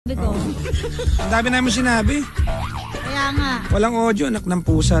ko. Ang dami namin sinabi. Kaya nga. Walang audio, anak ng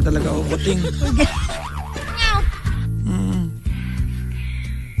pusa talaga, ukuting.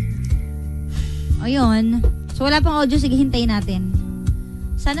 O yun. So wala pang audio, sige hintayin natin.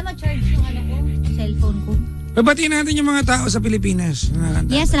 Sana ma-charge yung cellphone ko. Babatiin natin yung mga tao sa Pilipinas.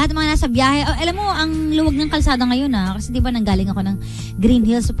 Yes, lahat ng mga nasa biyahe. Alam mo, ang luwag ng kalsada ngayon kasi di ba nanggaling ako ng Green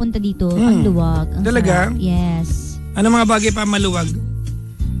Hills punta dito. Ang luwag. Ang talaga? sarap. Yes. Ano mga bagay pa maluwag?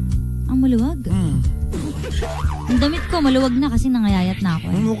 Ang maluwag? Ang damit ko, maluwag na kasi nangayayat na ako.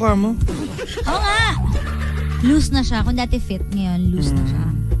 Ang mukha mo? Oo nga! Loose na siya. Kung dati fit, ngayon loose na siya.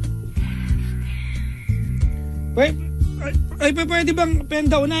 Pwede bang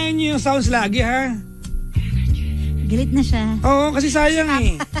unahin niyo yung sounds lagi, ha? Galit na siya. Oo, kasi sayang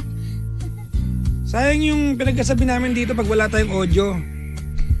eh. Sayang yung pinagkasabi namin dito pag wala tayong audio.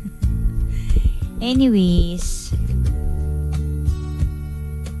 Anyways,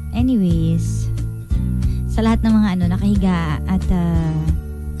 sa lahat ng mga nakahiga at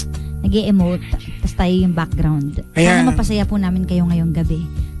nag-e-emote, tas tayo yung background. Ayan. Sana mapasaya po namin kayo ngayong gabi.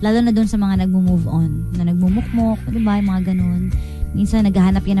 Lalo na doon sa mga nagmo-move on, na nagmumukmok, diba, yung mga ganun. Minsan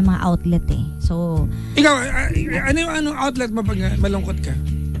naghahanap yan ng mga outlet eh. So, ikaw, ano yung outlet mo pag malungkot ka?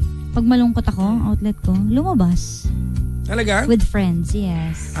 Pag malungkot ako, outlet ko, lumabas. Talaga? With friends,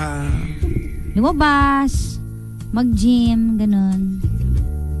 yes. Lumabas, mag-gym, ganun.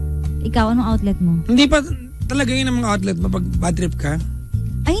 Ikaw, anong outlet mo? Hindi pa talaga yun ang mga outlet mo pag bad trip ka?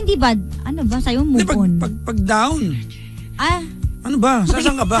 Ay, hindi bad. Ano ba? Sa'yo move on. Pag down. Ano ba?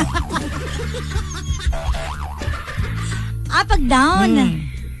 Saan ka ba? Pag down.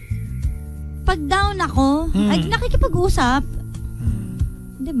 Pag down ako, ay nakikipag-usap.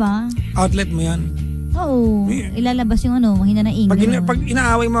 Diba? Outlet mo yan? Oo. Ilalabas yung mahina na ingay. Pag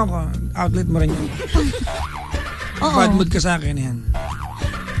inaaway mo ako, outlet mo rin yan. Oo. Bad mood ka sa akin yan.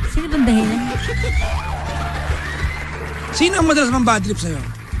 Sino bang dahilan? Sino ang madalas mang bad trip sa'yo?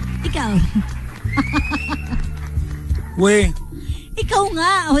 Ikaw. We. Ikaw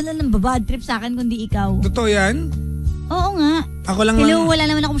nga. Wala nang bad trip sa akin kundi ikaw. Totoo yan? Oo nga. Ako lang Hello, wala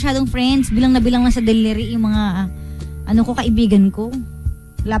naman ako masyadong friends. Bilang na bilang lang sa delivery yung mga kaibigan ko.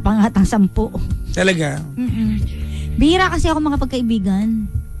 Wala pa nga atang 10. Talaga? Bihira kasi ako makapagkaibigan.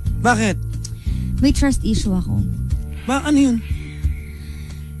 Bakit? May trust issue ako. Ano yun?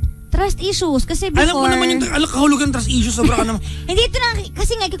 Trust issues. Kasi before... Alam ko naman yung kahulugan trust issues. Sobra ka naman. Hindi, ito na.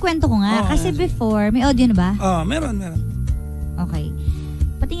 Kasi nga, ikikwento ko nga. Kasi before... May audio na ba? Meron. Okay.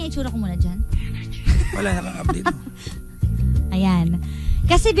 Pati nga itsura ko muna dyan. Wala, naka-update. Ayan.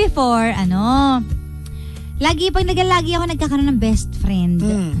 Kasi before, lagi ako nagkakaroon ng best friend.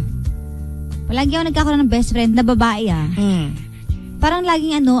 Lagi ako nagkakaroon ng best friend na babae Parang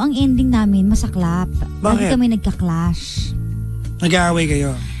laging ang ending namin masaklap. Bakit? Lagi kami nagka-clash. Nag-aaway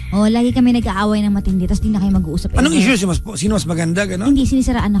kayo? Lagi kami nag-aaway ng matindi, tapos di na kayo mag-uusap. Anong issue? Sino mas maganda, gano'n? Hindi,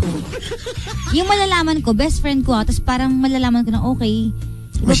 sinisiraan ako. Yung malalaman ko, best friend ko, tapos parang malalaman ko na okay.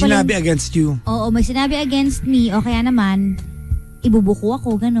 May sinabi against you. Oo, may sinabi against me, o kaya naman, ibubuko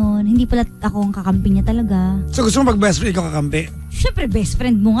ako, gano'n. Hindi pala ako ang kakampi niya talaga. So gusto mo pag best friend ikaw kakampi? Siyempre, best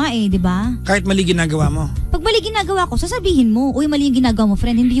friend mo nga di ba? Kahit mali ginagawa mo? Pag mali ginagawa ko, sasabihin mo, uy, mali yung ginagawa mo,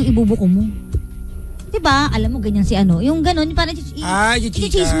 friend, hindi yung ibubuko mo. Diba? Alam mo, ganyan si yung gano'n, parang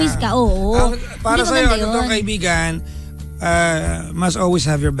i-chismis ka, oo. Para sa'yo, itong kaibigan, must always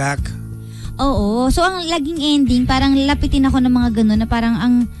have your back. Oo. So, ang laging ending, parang lapitin ako ng mga gano'n na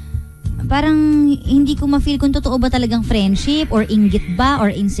parang hindi ko ma-feel kung totoo ba talagang friendship or inggit ba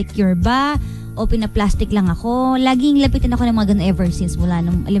or insecure ba o pinaplastic lang ako. Laging lapitin ako ng mga gano'n ever since mula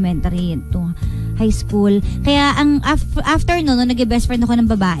nung elementary to high school. Kaya after nung nag-best friend ako ng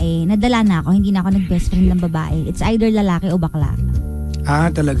babae, nadala na ako, hindi na ako nag-best friend ng babae. It's either lalaki o bakla.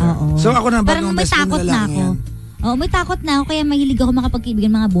 Talaga? Oo. So ako na bagong best friend Parang may takot na lalaki na ako. Oo, may takot na ako kaya mahilig ako makapagkaibigan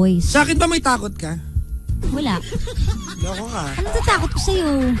mga boys. Sa akin ba may takot ka? Wala. Loko ka. Ano tatakot ko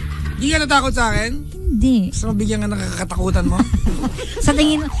sa'yo? Hindi ka natakot sa akin? Hindi. Gusto mo bigyan ka nakakatakutan mo? Sa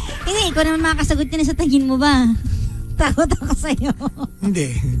tingin mo? Hindi, ikaw naman makakasagot ka na sa tingin mo ba? Takot ako sa'yo.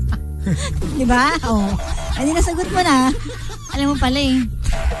 Hindi. Diba? Hindi nasagot mo na. Alam mo pala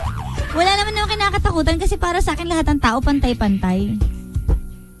Wala naman naman kinakatakutan kasi para sa akin lahat ng tao pantay-pantay.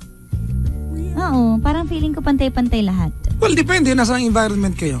 Oo, parang feeling ko pantay-pantay lahat. Well, depende. Nasa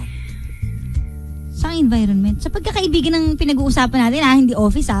environment kayo. Sa environment? Sa pagkakaibigan ng pinag-uusapan natin, hindi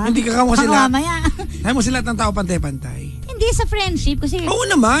office Hindi ka kamo sila. Mamaya. Kaya mo sila ng tao pantay-pantay. Hindi, sa friendship. Kasi oo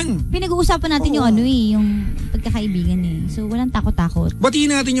naman. Pinag-uusapan natin yung yung pagkakaibigan So, walang takot-takot.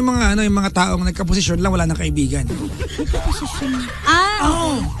 Batiin natin yung mga taong nagka-posisyon lang, wala nang kaibigan. Nagka-posisyon?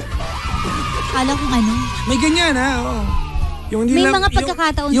 Oo. Kala kong May ganyan, ha? Oo. Yung May mga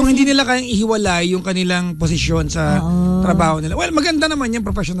pagkakataon yung kasi- hindi nila kayang ihiwalay yung kanilang posisyon sa trabaho nila. Well, maganda naman yung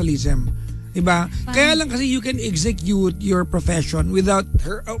professionalism. Diba? Kaya lang kasi you can execute your profession without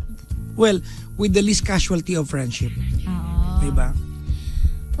with the least casualty of friendship. Oo. Diba?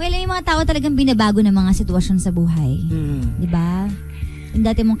 Well, may mga tao talagang binabago ng mga sitwasyon sa buhay. Diba? Yung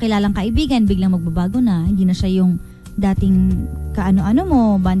dati mong kilalang kaibigan, biglang magbabago na. Hindi na siya yung dating kaano-ano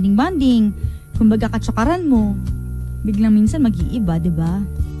mo, banding-banding, kumbaga katsakaran mo. Biglang minsan mag-iiba, diba?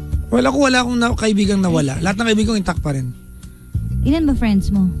 Well, wala akong kaibigang nawala. Lahat ng kaibigan intact pa rin. Ilan ba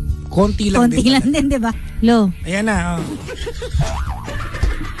friends mo? Konti lang din, diba? Lo. Ayan na, oh.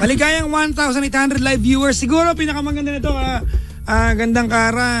 Maligayang 1,800 live viewers. Siguro pinakamaganda nito, Gandang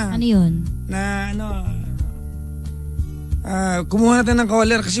Kara. Ano yun? Na, kumuha natin ng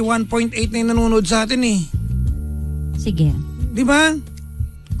caller kasi 1.8 na yung nanonood sa atin eh. Sige. Di ba?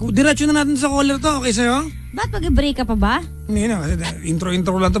 Diretso na natin sa caller to. Okay sa'yo? Ba't mag-break ka pa ba? Hindi na. Kasi intro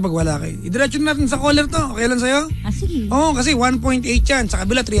lang to pag wala kayo. Diretso na natin sa caller to. Okay lang sa'yo? Sige. Oo, kasi 1.8 yan. Sa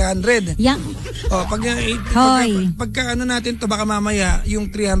kabila, 300. Yang. Oh, pagka ano natin to, baka mamaya,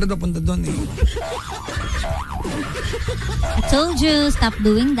 yung 300 papunta doon eh. I told you, stop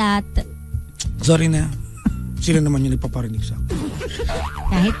doing that. Sorry na. Sila naman yung nagpaparinig sa akin.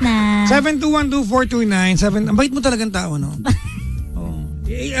 Kahit na. 7212429. Ang bait mo talagang tao, no? Oh.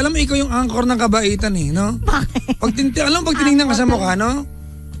 Alam mo, ikaw yung anchor ng kabaitan eh, no? Bakit? Pag tinignan ka sa mukha, no?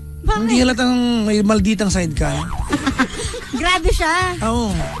 Bakit? Hindi halatang may malditang side ka. Grabe siya. Oo.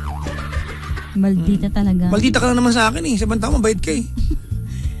 Maldita talaga. Maldita ka lang naman sa akin eh. Sa ibang tao, mabait ka eh.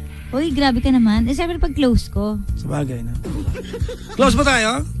 Uy, grabe ka naman. Siyempre pag close ko. Sabagay na. Close ba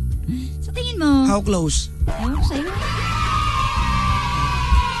tayo? Sa tingin mo? How close? Ewan ko sa'yo.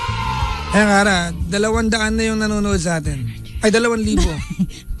 Ayan, Kara, 200 na yung nanonood sa atin. Ay, 2,000.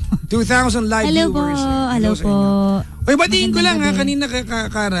 2,000 live Hello viewers. po. Hello po. Uy, batiin ko lang ha, kanina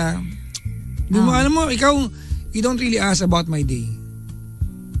Kara. Di mo, alam mo, you don't really ask about my day.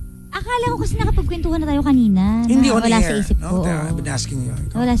 Akala ko kasi nakapagkwentuhan na tayo kanina. Hindi on wala air. sa isip ko. No, I've been asking you.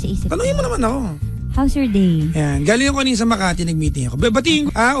 Wala sa isip ko. Tanungin mo naman ako. How's your day? Ayan, galing ako kanina sa Makati, nag-meeting ako. Batiin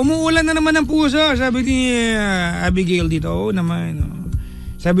ko, umuulan na naman ng puso, sabi ni Abigail dito. Oo naman.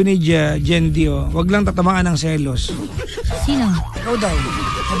 Sabi ni Jen D, wag lang tatamaan ng selos. Sino? Ikaw daw.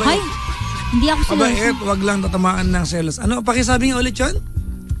 Ay, hindi ako selosa. Mabait, wag lang tatamaan ng selos. Ano, pakisabi nga ulit yun?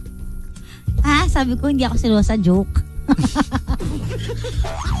 Sabi ko hindi ako selosa, joke.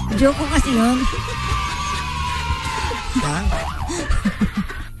 Joke ko kasi yun. Ha?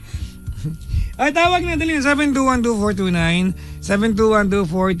 Ay, tawag na dali 7212429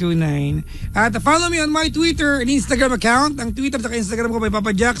 7212429 at follow me on my Twitter and Instagram account. Ang Twitter at Instagram ko may Papa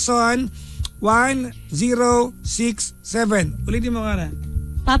Jackson 1067. Ulitin mo nga na.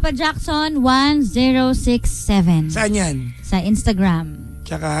 Papa Jackson 1067. Saan yan? Sa Instagram.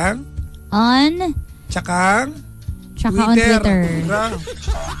 Tsaka On Twitter.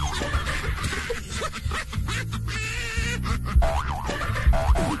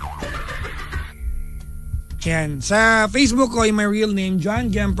 Yan. Sa Facebook ko ay my real name, John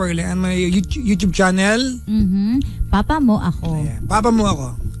Gemperle, and my YouTube channel. Papa mo ako. Ayan. Papa mo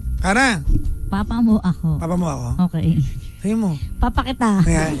ako. Kara. Papa mo ako. Papa mo ako. Okay. Sabi mo. Papa kita.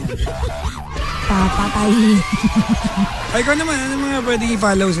 Ayan. Papa tayo. Ay, ikaw naman. Ano mga pwede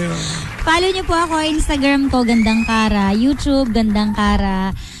i-follow sa'yo? Follow niyo po ako. Instagram ko, Gandang Kara. YouTube, Gandang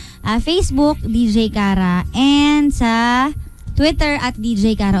Kara. Facebook, DJ Kara. And sa Twitter at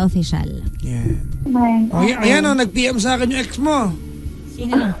DJ Kara Official. Yan. Ayan o, nag-PM sa akin yung ex mo.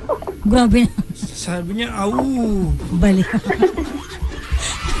 Sino? Grabe na. Sabi niya, au. Balik.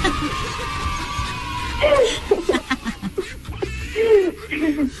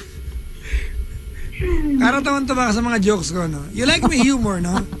 Kara, tawan-tawa ka sa mga jokes ko, no? You like my humor,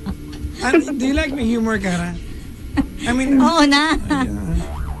 no? Do you like my humor, Kara? I mean... Oo na.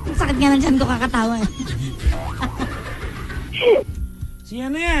 Sakit nga na dyan ko kakatawa. Si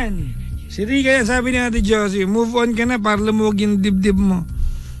ano yan? Si Rika yan, sabi ni Ate Josie, move on ka na para lumuwag yung dibdib mo.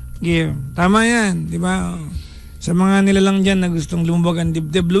 Yeah. Tama yan, di ba? Sa mga nilalang dyan na gustong lumuwag ang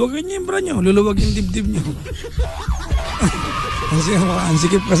dibdib, luwagan niyo yung bra nyo, luluwag yung dibdib nyo. Ang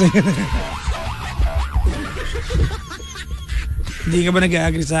sikip kasi. Hindi ka ba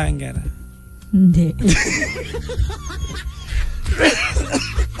nag-agree sa akin, Kara? Hindi.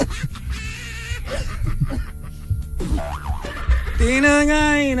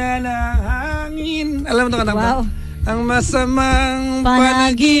 Tinangay na lahangin. Alam mo ito kanta? Wow. Ang masamang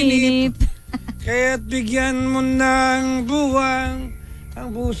panaginip. Kaya't bigyan mo ng buwang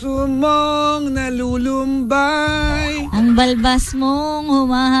ang puso mong nalulumbay. Ang balbas mong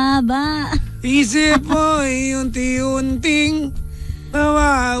humahaba. Isip mo'y unti-unting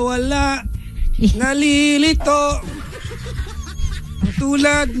nawawala, nalilito. Ang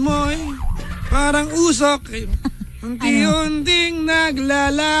tulad mo'y parang usok, unti-unting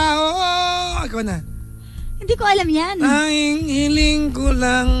naglalaho. Ako na. Hindi ko alam yan. Ang hiling ko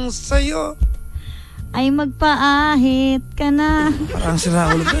lang sa'yo ay magpaahit ka na. parang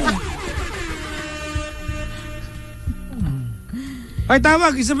sira ulo ka. Ay,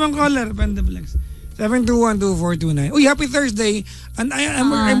 tawag. Isa pang caller. Pandablex. 7212429. Uy, happy Thursday. And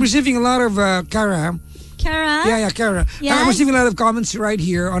I'm receiving a lot of Kara. Kara? Yeah, Kara. Yes? I'm receiving a lot of comments right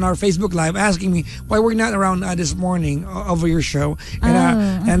here on our Facebook Live asking me why we're not around this morning over your show.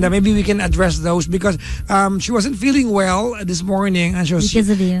 And maybe we can address those because she wasn't feeling well this morning. And because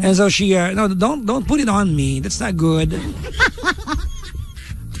of you. And so she, no, don't put it on me. That's not good.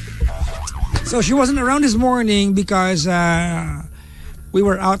 So she wasn't around this morning because we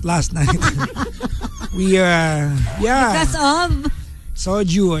were out last night. We, yeah. Because of?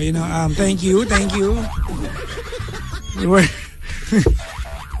 Soju, thank you. We were,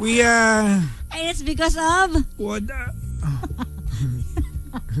 and it's because of? What?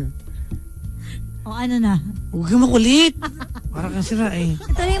 Ano na? Huwag kang makulit. Parang kang sira eh.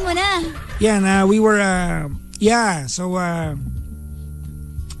 Tuloy mo na. Yeah, we were, so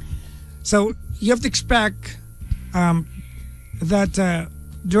you have to expect, that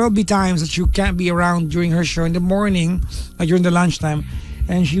there will be times that you can't be around during her show in the morning, during the lunchtime,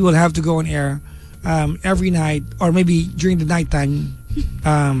 and she will have to go on air every night, or maybe during the nighttime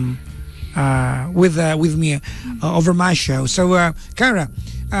with me over my show. So, Kara,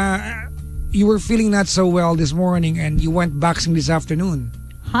 you were feeling not so well this morning, and you went boxing this afternoon.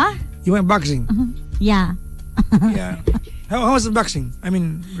 Huh? You went boxing? Yeah. Yeah. How was the boxing? I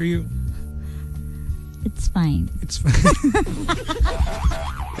mean, were you... It's fine. It's fine.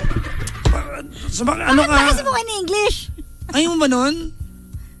 So, ano ka? Bakit mo in English? Ayaw mo ba nun?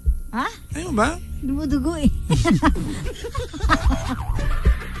 Ha? Ayaw mo ba? Dumudugo eh.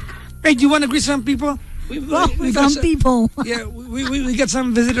 Hey, do you want to greet some people? Some people. Yeah, we got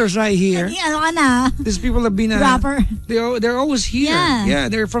some visitors right here. Ano ka na? These people have been... Rapper. They're always here. Yeah.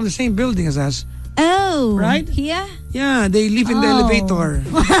 They're from the same building as us. Oh. Right? Here? Yeah, they live in the elevator.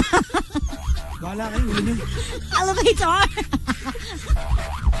 Bahala kayo. Elevator?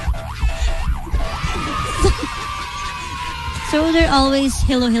 So they're always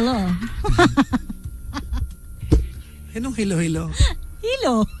hello. Anong hilo? Hilo?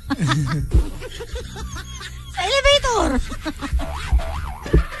 Sa elevator?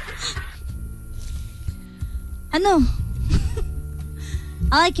 Ano?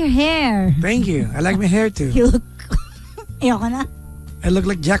 I like your hair. Thank you. I like my hair too. You look... Ayoko na. I look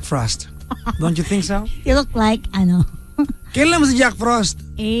like Jack Frost. Don't you think so? You look like, ano? Kailan mo si Jack Frost?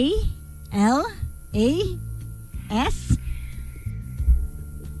 A-L-A-S?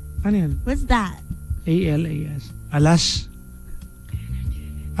 Ano yan? What's that? A-L-A-S.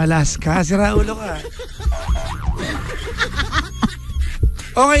 Alaska? Sira ulo ka.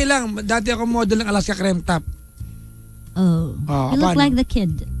 Okay lang. Dati ako model ng Alaska Creme Top. Oh. You look like the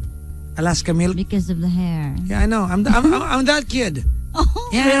kid. Alaska Milk? Because of the hair. Yeah, I know. I'm that kid. Oh,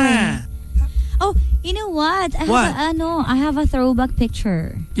 yeah. Really? Oh, you know what? I have a throwback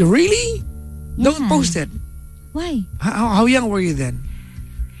picture. You really? Yeah. Don't post it. Why? How young were you then?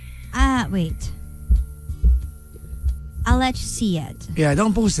 Wait. I'll let you see it. Yeah,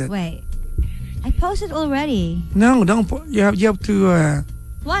 don't post it. Wait. I posted already. No, don't you have to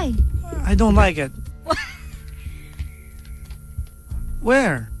Why? I don't like it.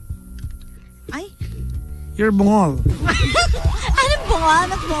 Where? You're bungol. Anong bungol?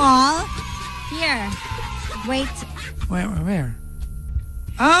 Anong bungol? Here. Wait. Where?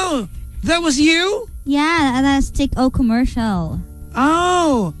 Oh, that was you? Yeah, that Stick O commercial.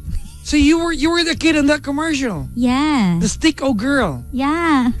 Oh, so you were the kid in that commercial? Yeah. The Stick-O girl?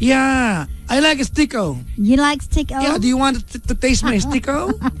 Yeah. Yeah, I like a Stick-O. You like Stick-O? Yeah, do you want to taste my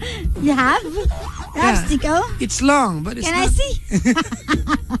Stick-O? You have? You have Stick-O? It's long, but it's Can not... I see?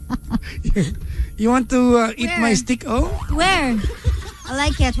 You want to eat my Stick-O? Where? I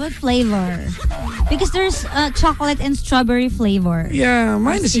like it. What flavor? Because there's chocolate and strawberry flavor. Yeah,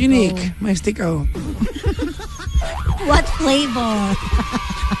 mine is unique. My Stick-O. What flavor?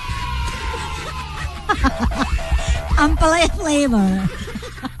 Ampalaya flavor.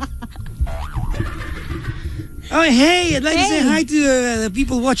 Oh, hey, I'd like to say hi to the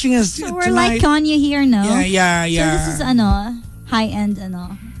people watching us so tonight. we're like Kanye here, no? Yeah. So this is high-end,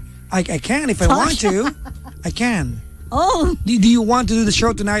 I can if I want to. I can. Oh, Do you want to do the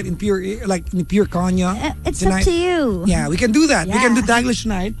show tonight in pure Konya? it's tonight? up to you. Yeah, we can do that. We can do Yeah. Taglish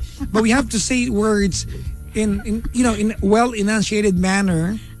tonight, but we have to say words in well enunciated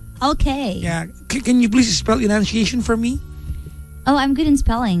manner. Okay. Yeah. Can you please spell enunciation for me? Oh, I'm good in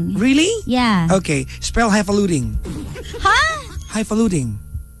spelling. Really? Yeah. Okay. Spell highfalutin. Huh? Highfalutin.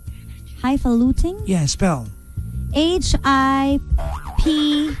 Highfalutin? Yeah, spell. H-I-P...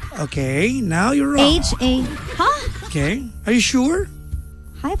 Okay, now you're wrong. H-A... Huh? Okay. Are you sure?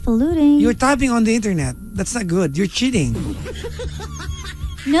 Highfalutin? You're typing on the internet. That's not good. You're cheating.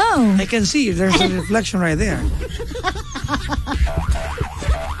 No. I can see there's a reflection right there.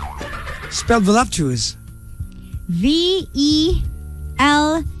 Spell voluptuous. V-E-L-U-P...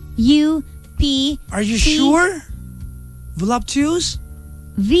 Are you sure? Voluptuous?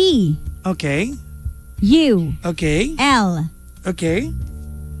 V... Okay. U... Okay. L... Okay.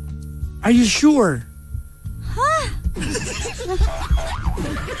 Are you sure? Huh?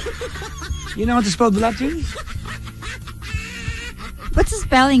 You know how to spell voluptuous? What's the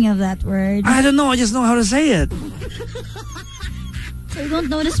spelling of that word? I don't know. I just know how to say it. I don't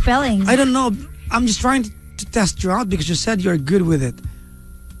know the spelling. I don't know. I'm just trying to test you out because you said you're good with it.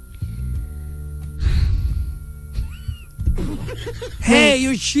 Hey,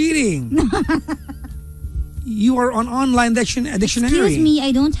 you're cheating. You are on online dictionary. Excuse me,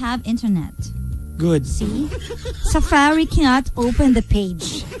 I don't have internet. Good. See? Safari cannot open the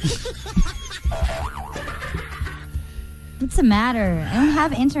page. What's the matter? I don't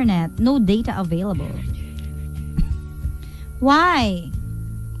have internet. No data available. Why?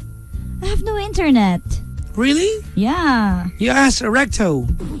 I have no internet. Really? Yeah. You asked Recto.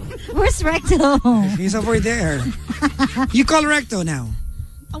 Where's Recto? He's over there. You call Recto now.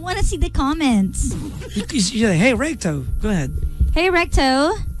 I want to see the comments. You say, hey, Recto. Go ahead. Hey,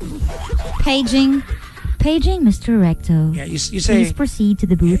 Recto. Paging, Mr. Recto. Yeah, you say. Please proceed to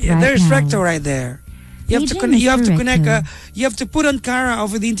the booth right there's now. Recto right there. You have to Paging you have to Mr. connect. Recto. You have to put on Kara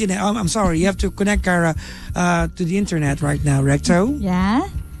over the internet. I'm sorry. You have to connect Kara to the internet right now. Recto. Yeah.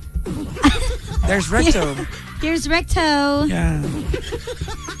 There's Recto. Here's Recto. Yeah.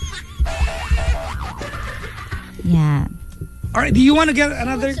 Yeah. All right. Do you want to get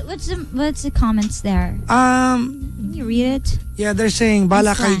another? What's the comments there? Can you read it? Yeah, they're saying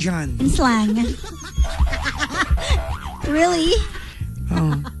bala kayo slang. dyan. In slang. Really?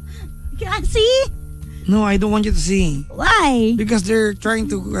 Oh. Can I see? No, I don't want you to see Why? because they're trying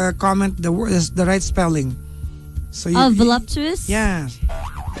to comment the right spelling. So you, voluptuous? Yeah.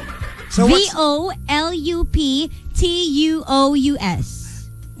 So what's, VOLUPTUOUS.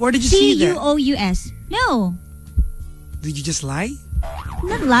 where did you see that? TUOUS. No, Did you just lie? I'm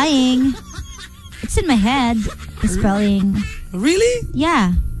not lying. It's in my head. The spelling. Really?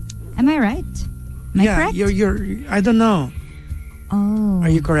 Yeah. Am I right? Am I correct? You're. I don't know. Oh. Are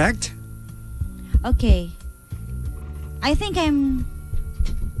you correct? Okay. I think I'm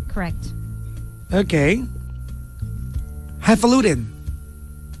correct. Okay. Highfalutin.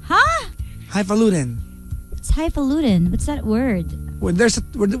 Huh? Highfalutin. It's highfalutin. What's that word? When there's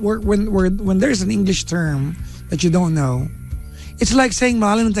when there's an English term that you don't know, it's like saying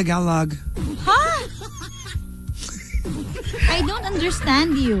malalim in Tagalog. Huh? I don't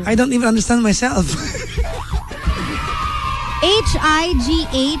understand you. I don't even understand myself.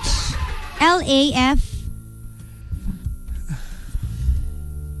 HIGHLAF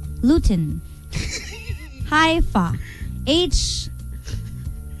Lutin. Haifa. HIGH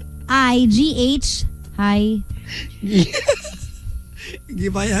Hi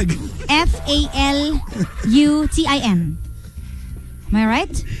Gibayag. FALUTIN. Am I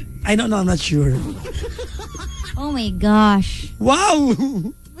right? I don't know. I'm not sure. Oh my gosh. Wow.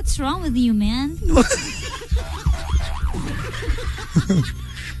 What's wrong with you, man?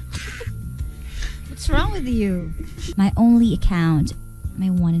 What's wrong with you? My only account. My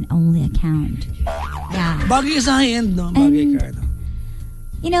one and only account. Yeah. Bagay sa end, no? Bagay ka, no?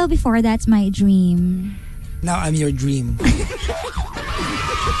 You know, before that's my dream. Now I'm your dream.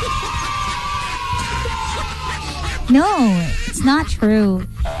 No, it's not true.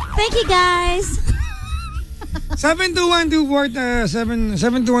 Thank you, guys. 7212429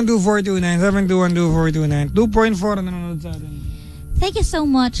 7212429 2.4 ang nanonood sa atin. Thank you so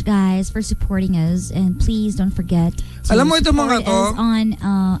much, guys, for supporting us, and please don't forget to Alam mo ito mga support to? us on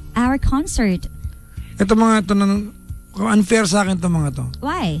our concert. Ito mga to, unfair sa akin ito mga to.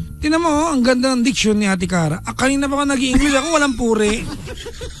 Why? Tinan mo, ang ganda ng diction ni Ate Kara. Kanina pa ako nag-i-English, ako walang puri.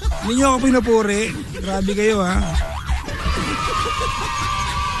 Hindi nyo ako pinapuri. Grabe kayo, ha?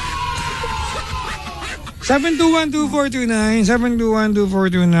 7212429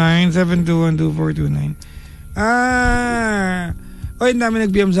 7212429 7212429 Oy, dami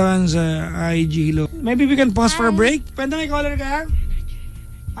nag-PM sa akin sa IG. Maybe we can pause for a break. Pwede may caller ka?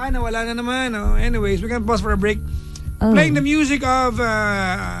 Nawala na naman. Oh. Anyways, we can pause for a break. Playing the music of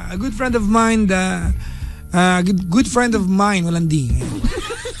a good friend of mine. Good friend of mine. Walang di.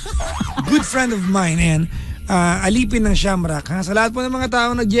 Good friend of mine. Ayan. Alipin ng Shamrock. Ha? Sa lahat po ng mga tao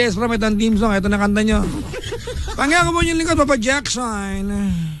nag-yes from itong team song, ito na kanta nyo. Pangako po yung lingkod, Papa Jackson.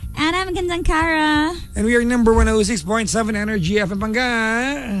 And I'm Gandang Kara. And we are number 106.7 Energy FM Pangga.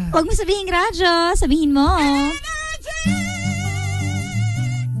 Huwag mo sabihin radyo, sabihin mo.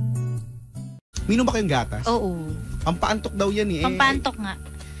 Minom ba kayong gatas? Oo. Pampaantok daw yan eh. Pampaantok nga.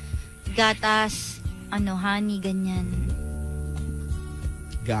 Gatas, honey, ganyan.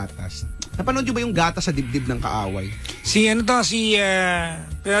 Gatas. Napanood nyo ba yung gatas sa dibdib ng kaaway? Pinanood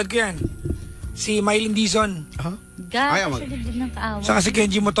ko yan. Si Mylene Dizon. Huh? Gatas sa dibdib ng kaaway. Saka si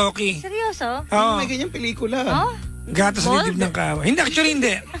Kenji Motoki. Seryoso? Oo. May ganyang pelikula. Oh? Gatas sa dibdib ng kaaway. Hindi, actually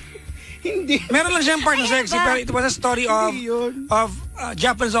hindi. Hindi. Meron lang siyang part na sexy, pero it was a story of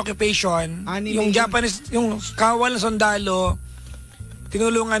Japanese occupation. Yung Japanese, yung kawal na sundalo,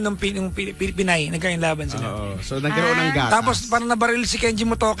 tinulungan ng Pinay, nagkainlaban sila. Oo. So nagkaroon ng gatas. Tapos parang nabaril si Kenji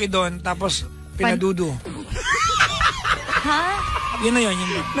Motoki doon, tapos pinadudo. Ha? Yun na yun.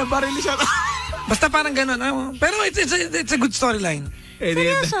 Nabaril siya. Basta parang ganun. Pero it's a good storyline.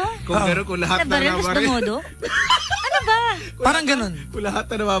 Seryoso? Kung lahat na nabaril. nabaril. Ano ba? Parang ganun. Kung lahat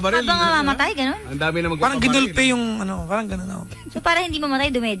na nababaril. Habang mamamatay, ganun? Ang dami na magpapabaril. Parang ginulpe yung parang ganun. So para hindi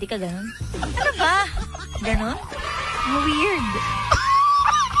mamatay, dumedi ka, ganun? Ano ba? Ganun? Weird.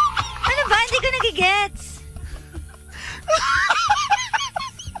 Ano ba? Hindi ko nagigets.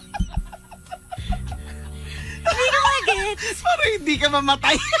 Hindi ko nagigets. Parang hindi ka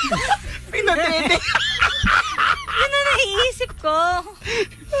mamatay. Pinadede. Yun ang naiisip ko.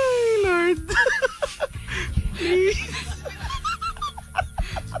 Ay, Lord. Please.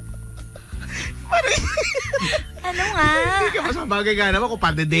 Ano nga? Hindi ka masabagay nga naman kung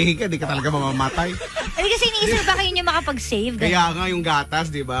padedehin ka, di ka talaga mamamatay. Ay, kasi iniisip baka yun yung makapag-save. Kaya nga yung gatas,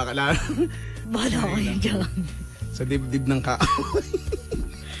 di ba? Bala ko yun dyan. Sa dibdib ng kaaway.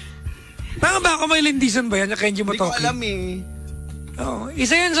 Tama ba ako may Lindison ba yan? Kenji Hindi ko Motoki? alam eh. Oo.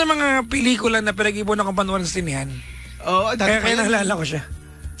 Isa yan sa mga pelikula na pinag-ipunan ng panuwan sa sinihan. Oo, Kaya naalala ko siya.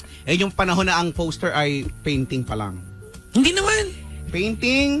 Eh, yung panahon na ang poster ay painting pa lang. Hindi naman.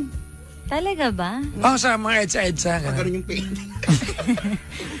 Painting? Talaga ba? Sa mga EDSA. Magkaroon yung painting.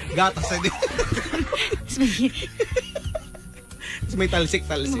 Gatas na din. May talsik.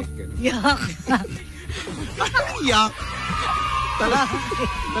 Yak. Yak.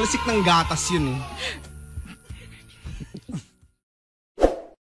 Talsik ng gatas yun eh.